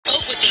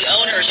with the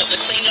owners of the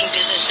cleaning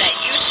business that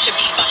used to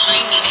be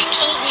behind me. They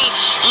told me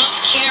off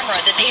camera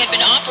that they had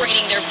been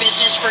operating their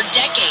business for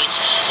decades,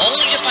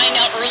 only to find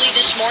out early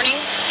this morning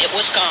it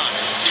was gone.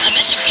 A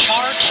mess of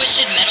charred,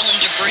 twisted metal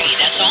and debris.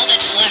 That's all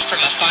that's left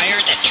from a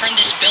fire that turned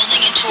this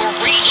building into a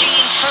raging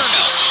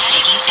inferno,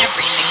 taking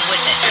everything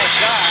with it. Oh,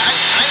 God,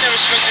 I never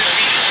expected to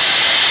be...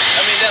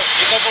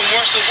 you go from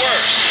worse to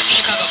worse.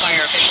 Chicago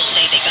fire officials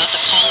say they got the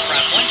call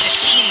around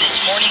 1:15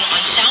 this morning on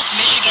South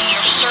Michigan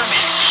near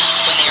Cermak.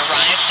 When they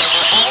arrived, there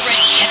were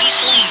already heavy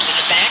flames in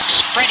the back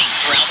spreading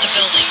throughout the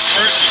building.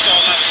 First, we saw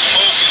a lot of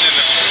smoke, and then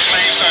the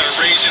flames started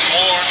raging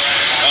more.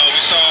 We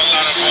saw a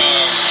lot of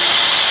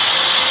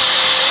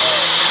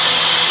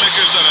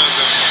flickers of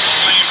the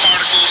flame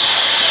particles,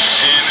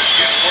 and it's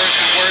getting worse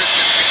and worse,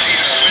 and we see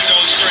the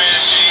windows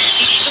crashing.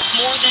 It took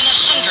more than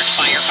 100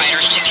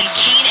 firefighters to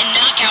contain and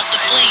knock out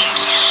the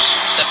flames.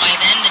 But by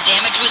then, the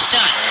damage was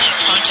done, and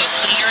Pronto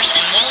Cleaners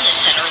and Wellness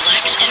Center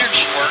Lax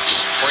Energy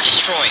Works were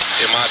destroyed.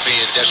 In my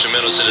opinion,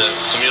 detrimental to the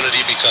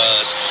community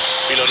because,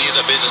 these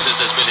are businesses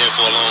that's been here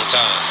for a long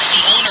time.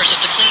 The owners of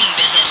the cleaning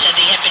business said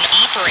they had been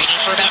operating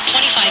for about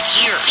 25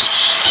 years.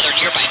 Other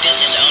nearby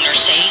business owners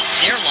say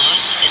their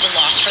loss is a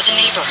loss for the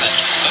neighborhood.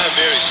 I'm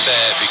very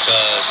sad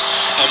because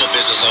I'm a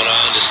business owner.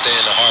 I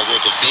understand the hard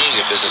work of being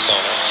a business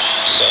owner.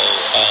 So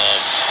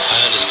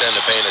I understand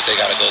the pain that they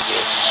got to go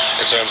through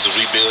in terms of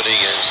rebuilding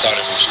and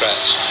starting from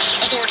scratch.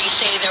 Authorities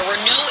say there were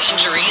no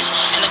injuries,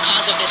 and the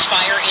cause of this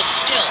fire is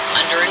still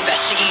under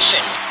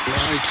investigation.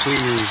 Dry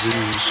cleaners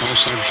in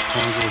Southside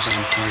Chicago is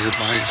on fire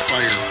by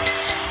fire.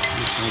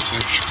 In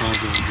Southside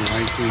Chicago,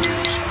 dry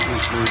cleaners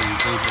was burning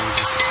billboards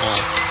at the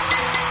fall.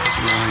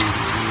 Ryan,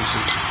 it was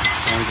a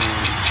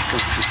fire-alarm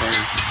structure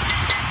fire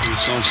in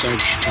the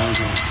Southside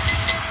Chicago.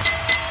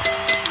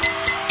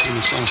 In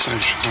the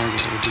Southside Chicago,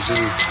 it is a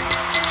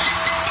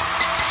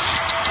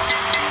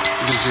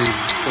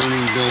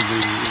burning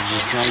building. It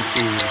was dry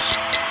cleaners.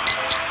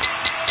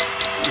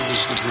 It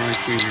was the dry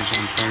cleaners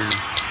on fire.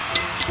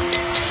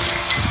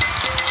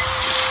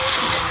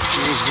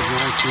 It was the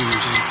dry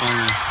cleaners on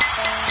fire.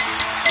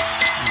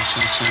 In the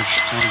Southside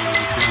Chicago,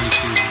 the dry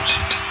cleaners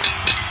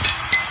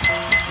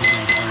was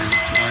on fire.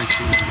 Dry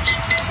cleaners.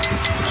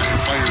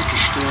 Fire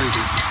destroyed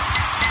it.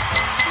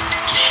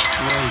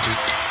 Destroyed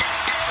it.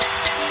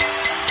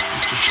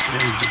 It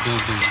destroyed the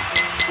building.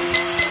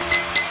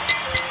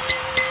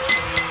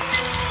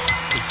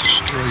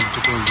 Destroyed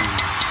the building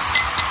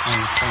on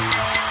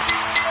fire.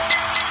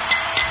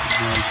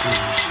 Dry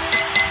cleaners.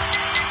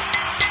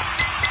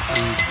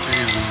 And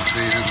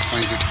they had to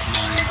fight it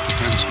by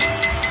defense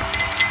mode.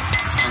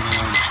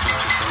 Fire-alarm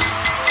structure fire.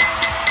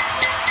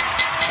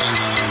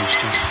 Fire-alarm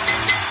structure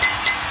fire.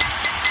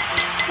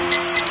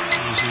 I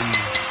was in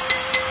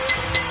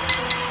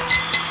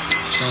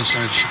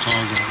Southside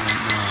Chicago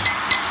right now.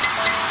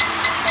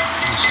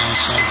 In the South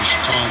Side of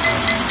Chicago.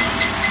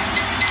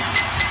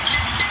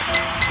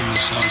 In the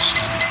South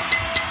Side.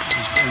 It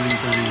was burning.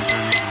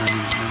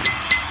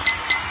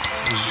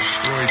 It was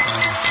destroyed by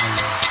the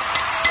fire.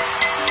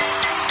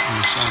 In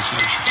the South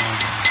Side of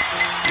Chicago.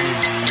 A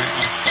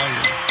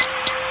fire.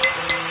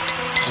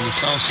 On the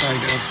South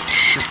Side of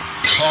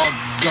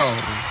Chicago.